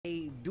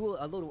do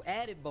a little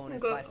added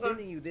bonus by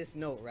sending you this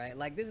note, right?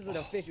 Like, this is an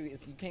official, you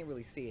can't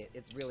really see it.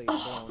 It's really blown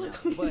out.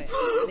 But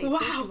they sent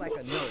you like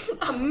a note.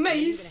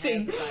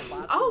 Amazing.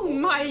 Oh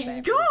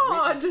my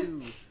god.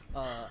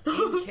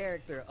 In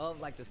character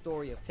of like the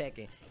story of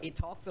Tekken, it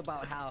talks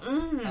about how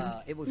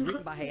it was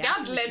written by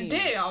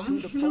Heihachi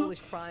to the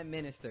Polish Prime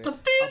Minister. A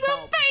piece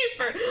of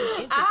paper.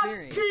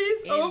 A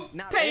piece of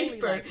not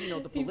paper. Only, like, you know,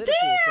 the political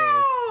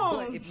affairs,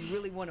 but if you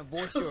really want to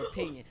voice your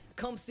opinion,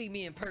 come see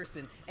me in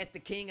person at the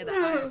King of the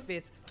Iron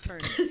Fist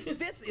tournament.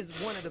 This is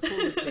one of the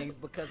coolest things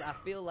because I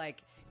feel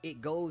like it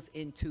goes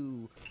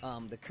into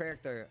the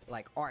character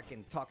like arc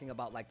and talking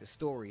about like the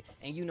story.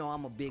 And you know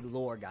I'm a big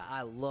lore guy.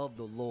 I love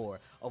the lore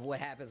of what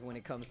happens when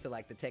it comes to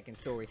like the Tekken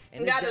story.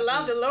 And you gotta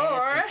love the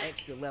lore. Adds an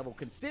extra level.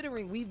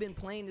 Considering we've been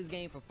playing this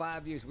game for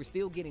 5 years, we're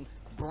still getting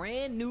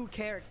brand new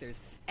characters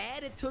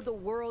added to the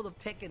world of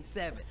Tekken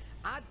 7.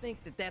 I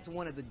think that that's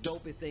one of the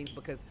dopest things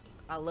because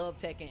I love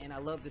Tekken and I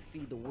love to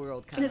see the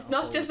world kind of. It's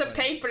not just a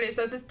paper, it's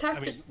a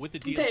Tekken with the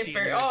DLC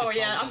paper. Oh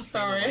yeah, I'm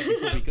sorry.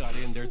 Before we got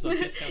in, there's a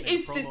discount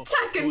it's the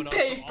Tekken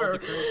paper.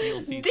 DLC,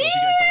 damn, so if you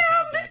guys don't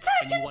have that, the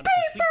Tekken and you want to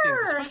complete things,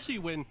 paper. especially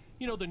when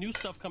you know the new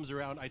stuff comes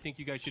around, I think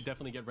you guys should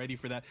definitely get ready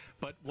for that.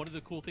 But one of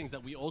the cool things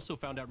that we also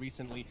found out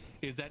recently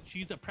is that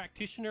she's a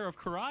practitioner of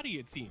karate.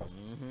 It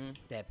seems.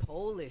 That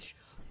Polish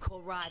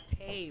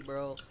karate,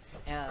 bro.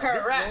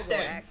 Karate. This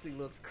logo actually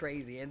looks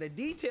crazy, and the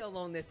detail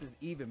on this is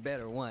even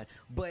better.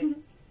 But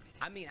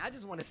I mean, I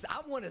just want to.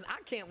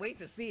 I can't wait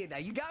to see it now.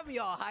 You got me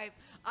all hyped.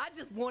 I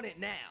just want it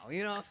now.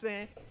 You know what I'm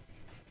saying?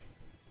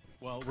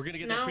 Well, we're going to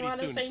get that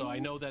pretty soon, so I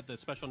know that the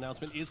special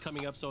announcement is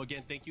coming up. So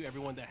again, thank you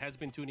everyone that has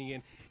been tuning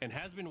in and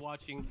has been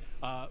watching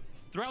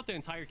throughout the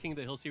entire King of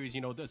the Hill series. You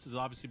know, this has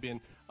obviously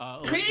been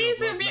please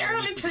will be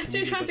early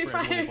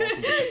 2025.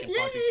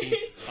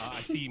 I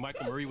see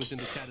Michael Murray was in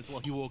the chat as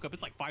well. He woke up.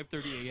 It's like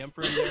 5:30 a.m.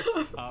 for him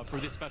there for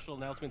this special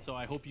announcement. So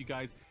I hope you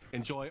guys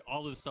enjoy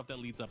all of the stuff that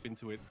leads up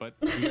into it. But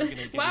we are going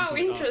to get wow,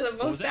 into intro the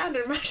most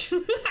standard match.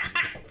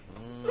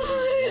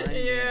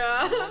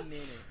 Yeah. 1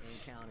 minute.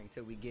 Counting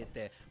till we get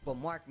there. But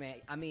Mark,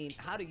 man, I mean,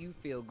 how do you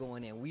feel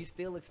going in? We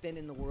still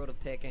extending the world of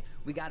Tekken.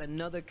 We got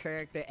another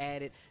character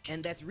added,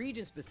 and that's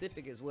region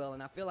specific as well.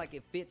 And I feel like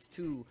it fits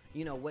to,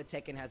 you know, what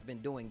Tekken has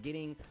been doing,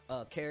 getting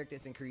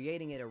characters and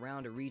creating it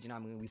around a region. I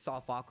mean, we saw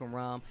Falcon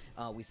Ram,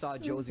 we saw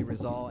Josie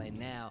Rizal, and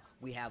now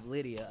we have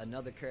Lidia,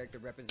 another character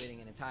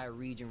representing an entire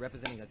region,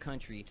 representing a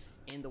country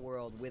in the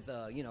world with,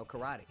 you know,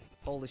 karate,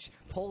 Polish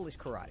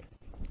karate.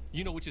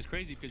 You know, which is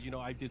crazy because, you know,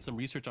 I did some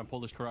research on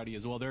Polish karate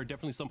as well. There are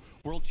definitely some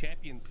world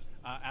champions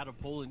out of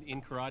Poland in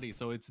karate.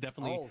 So it's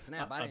definitely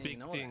a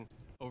big thing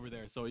over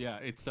there. So, yeah,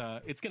 it's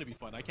going to be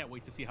fun. I can't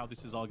wait to see how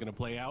this is all going to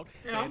play out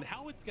and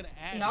how it's going to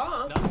add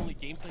not only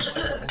gameplay,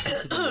 but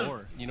also to the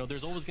lore. You know,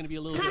 there's always going to be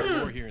a little bit of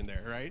lore here and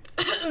there, right?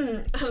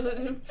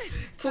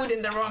 Food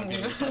in the wrong.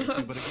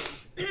 But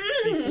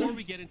again, before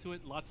we get into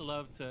it, lots of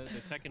love to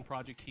the Tekken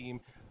project team,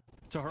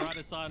 to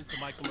Harada-san, to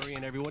Michael Murray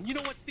and everyone. You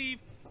know what, Steve?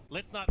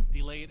 Let's not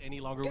delay it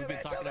any longer. We've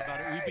been talking about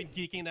it. We've been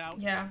geeking out.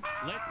 Yeah.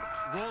 Let's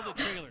roll the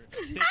trailer.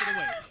 Take it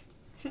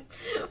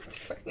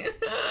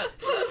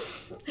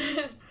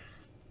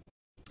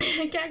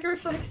away. Gag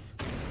reflex.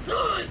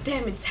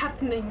 Damn, it's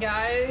happening,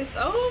 guys.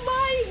 Oh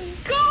my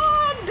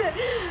god!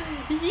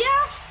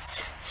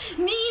 Yes!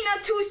 Nina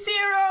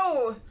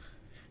 2-0!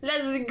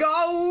 Let's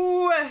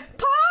go!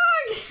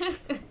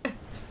 Pog!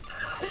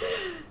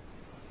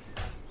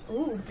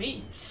 Ooh,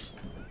 beach.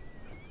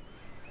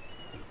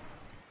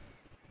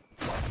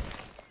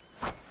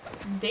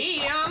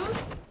 Damn!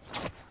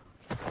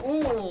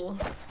 Ooh.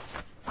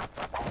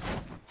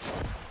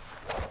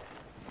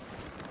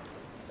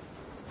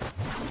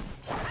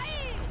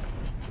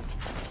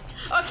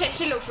 Okay,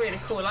 she looks really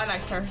cool. I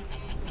liked her.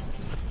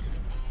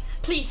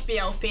 Please be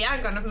OP.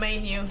 I'm gonna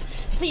main you.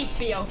 Please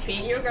be OP.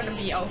 You're gonna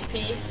be OP.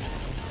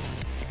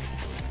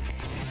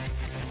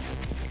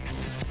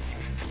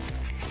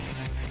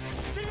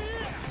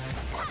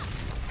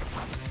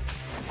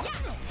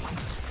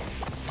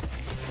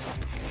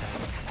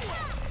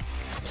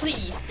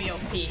 Please be OP.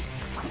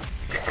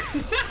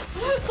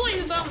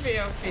 Please don't be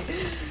OP.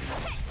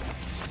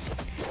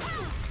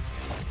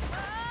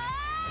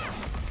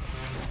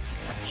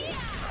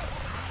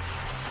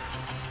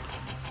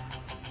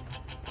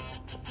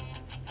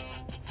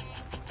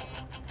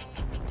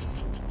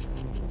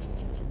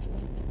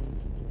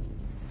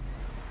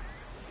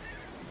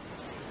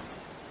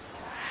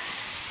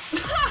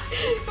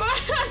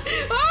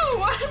 Oh,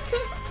 what?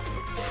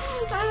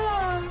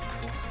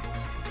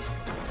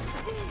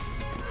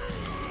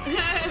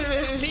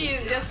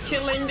 Lee's just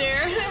chilling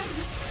there.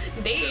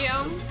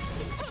 Damn.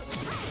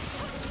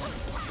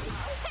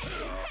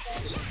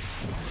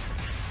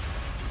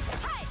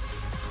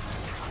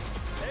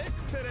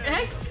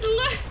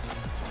 Excellent.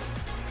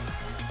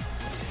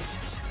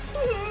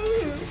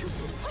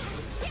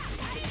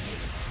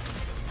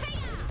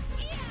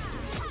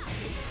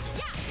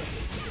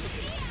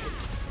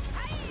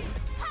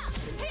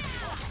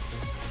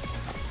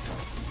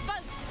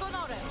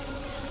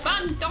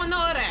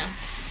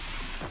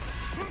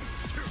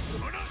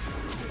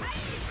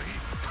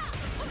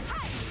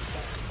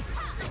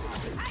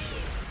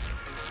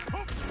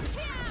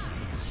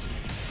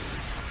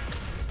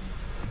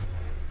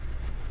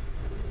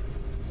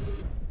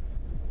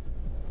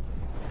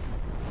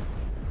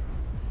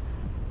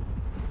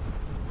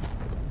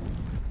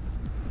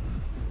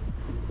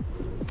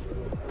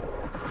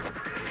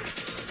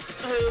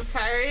 who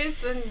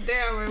parries, and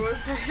there we was.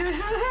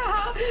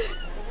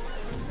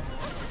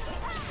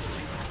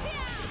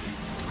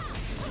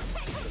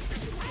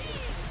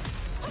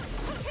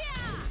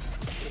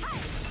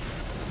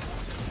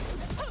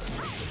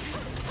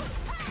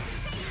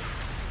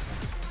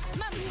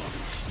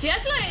 She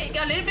has like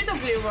a little bit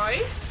of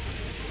Leroy.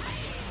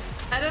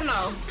 I don't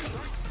know.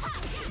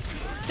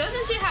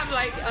 Doesn't she have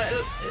like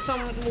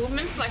some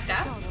movements like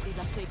that?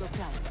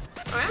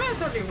 Or am I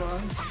totally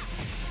wrong?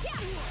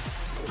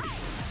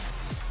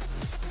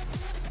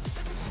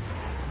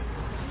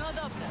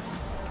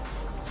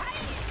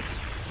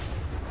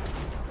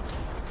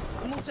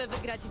 Muszę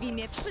wygrać w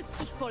imię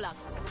wszystkich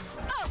Polaków.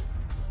 Oh.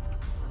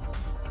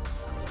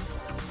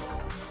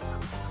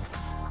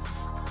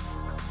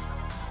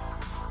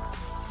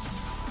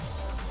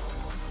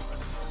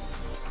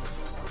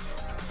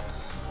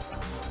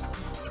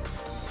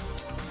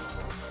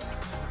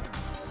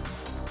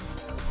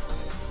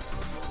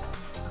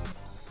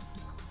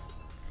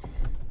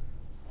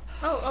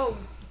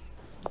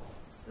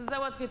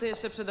 Załatwię to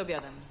jeszcze przed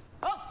obiadem.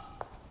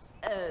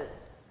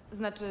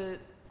 Znaczy...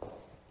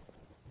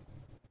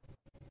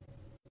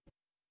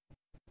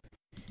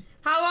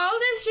 How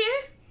old is she?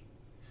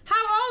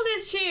 How old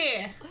is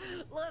she?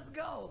 Let's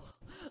go.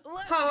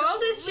 How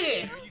old is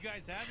she?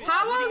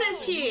 How old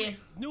is she?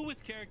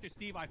 Newest character,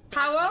 Steve.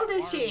 How old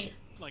is she?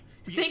 Like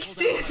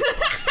 16.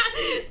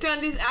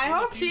 20. I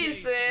hope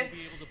she's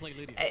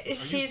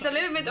she's a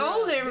little bit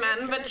older,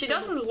 man, but she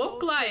doesn't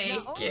look like.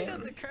 Not only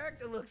does the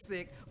character look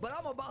sick, but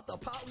I'm about to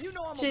pop. You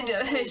know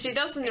she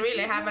doesn't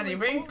really have any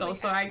wrinkles,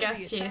 so I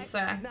guess she's.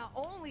 I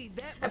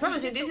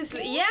promise you, this is.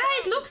 Yeah,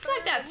 it looks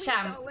like that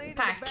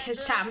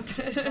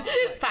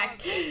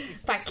pack.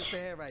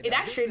 It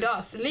actually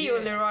does. Leo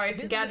and Leroy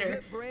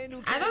together.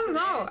 I don't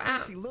know.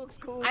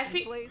 I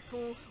feel.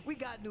 We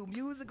got new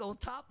music on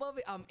top of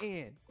it. I'm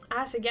in.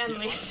 As again,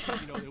 Lisa.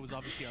 You know, it was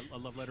obviously a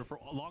love letter for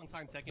a long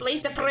time.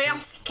 Lisa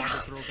Prejavska.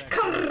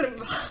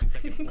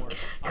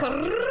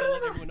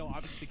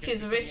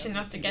 She's rich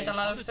enough to get a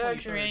lot of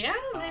surgery. Yeah,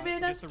 maybe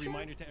that's true.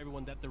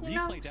 You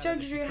know,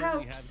 surgery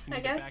helps, I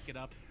guess.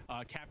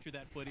 Capture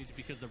that footage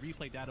because the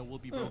replay data will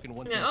be broken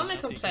once. The only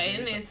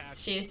complaint is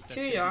she's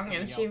too young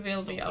and she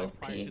will be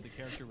OP.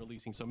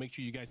 So make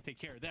sure you guys take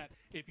care of that.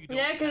 If you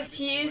yeah, because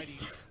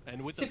she's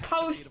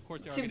supposed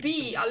to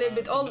be a little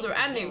bit older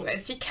anyway.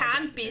 She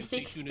can't be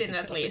 16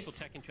 at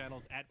least.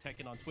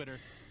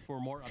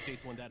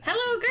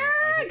 Hello,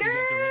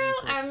 girl.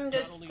 I'm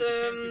just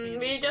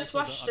we just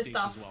watched the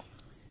stuff.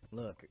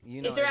 Look,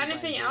 you know, is there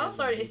anything else,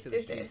 or is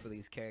this it? For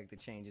these character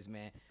changes,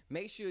 man.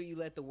 Make sure you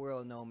let the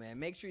world know, man.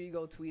 Make sure you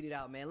go tweet it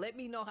out, man. Let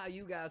me know how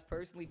you guys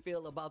personally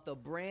feel about the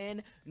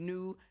brand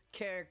new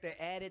character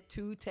added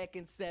to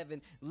Tekken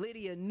 7.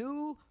 Lidia,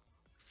 new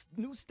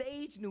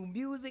stage, new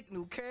music,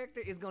 new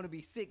character is gonna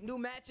be sick. New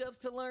matchups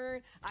to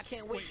learn. I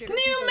can't wait to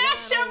new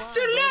matchups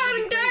to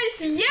learn, guys.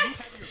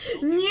 Yes,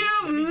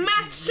 new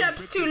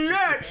matchups to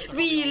learn.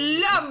 We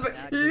love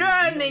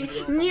learning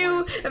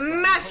new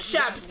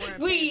matchups.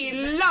 We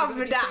love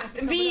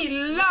that. We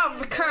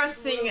love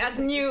cursing at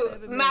new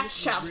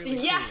matchups.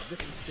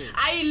 Yes,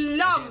 I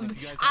love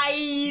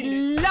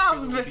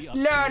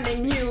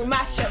learning new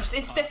matchups.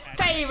 It's the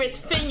favorite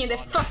thing in the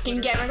fucking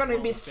game. I'm gonna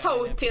be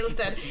so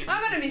tilted.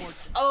 I'm gonna be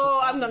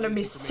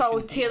so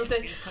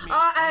tilted.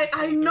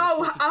 I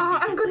know.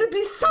 I'm gonna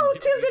be so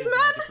tilted,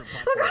 man.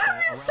 I'm gonna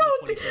be so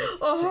tilted.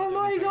 Oh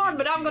my god.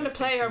 But I'm gonna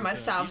play her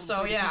myself.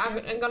 So yeah,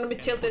 I'm gonna be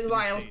tilted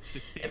while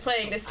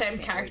playing the same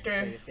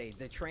character.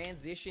 The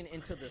transition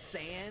into the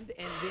sand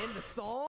and then the song.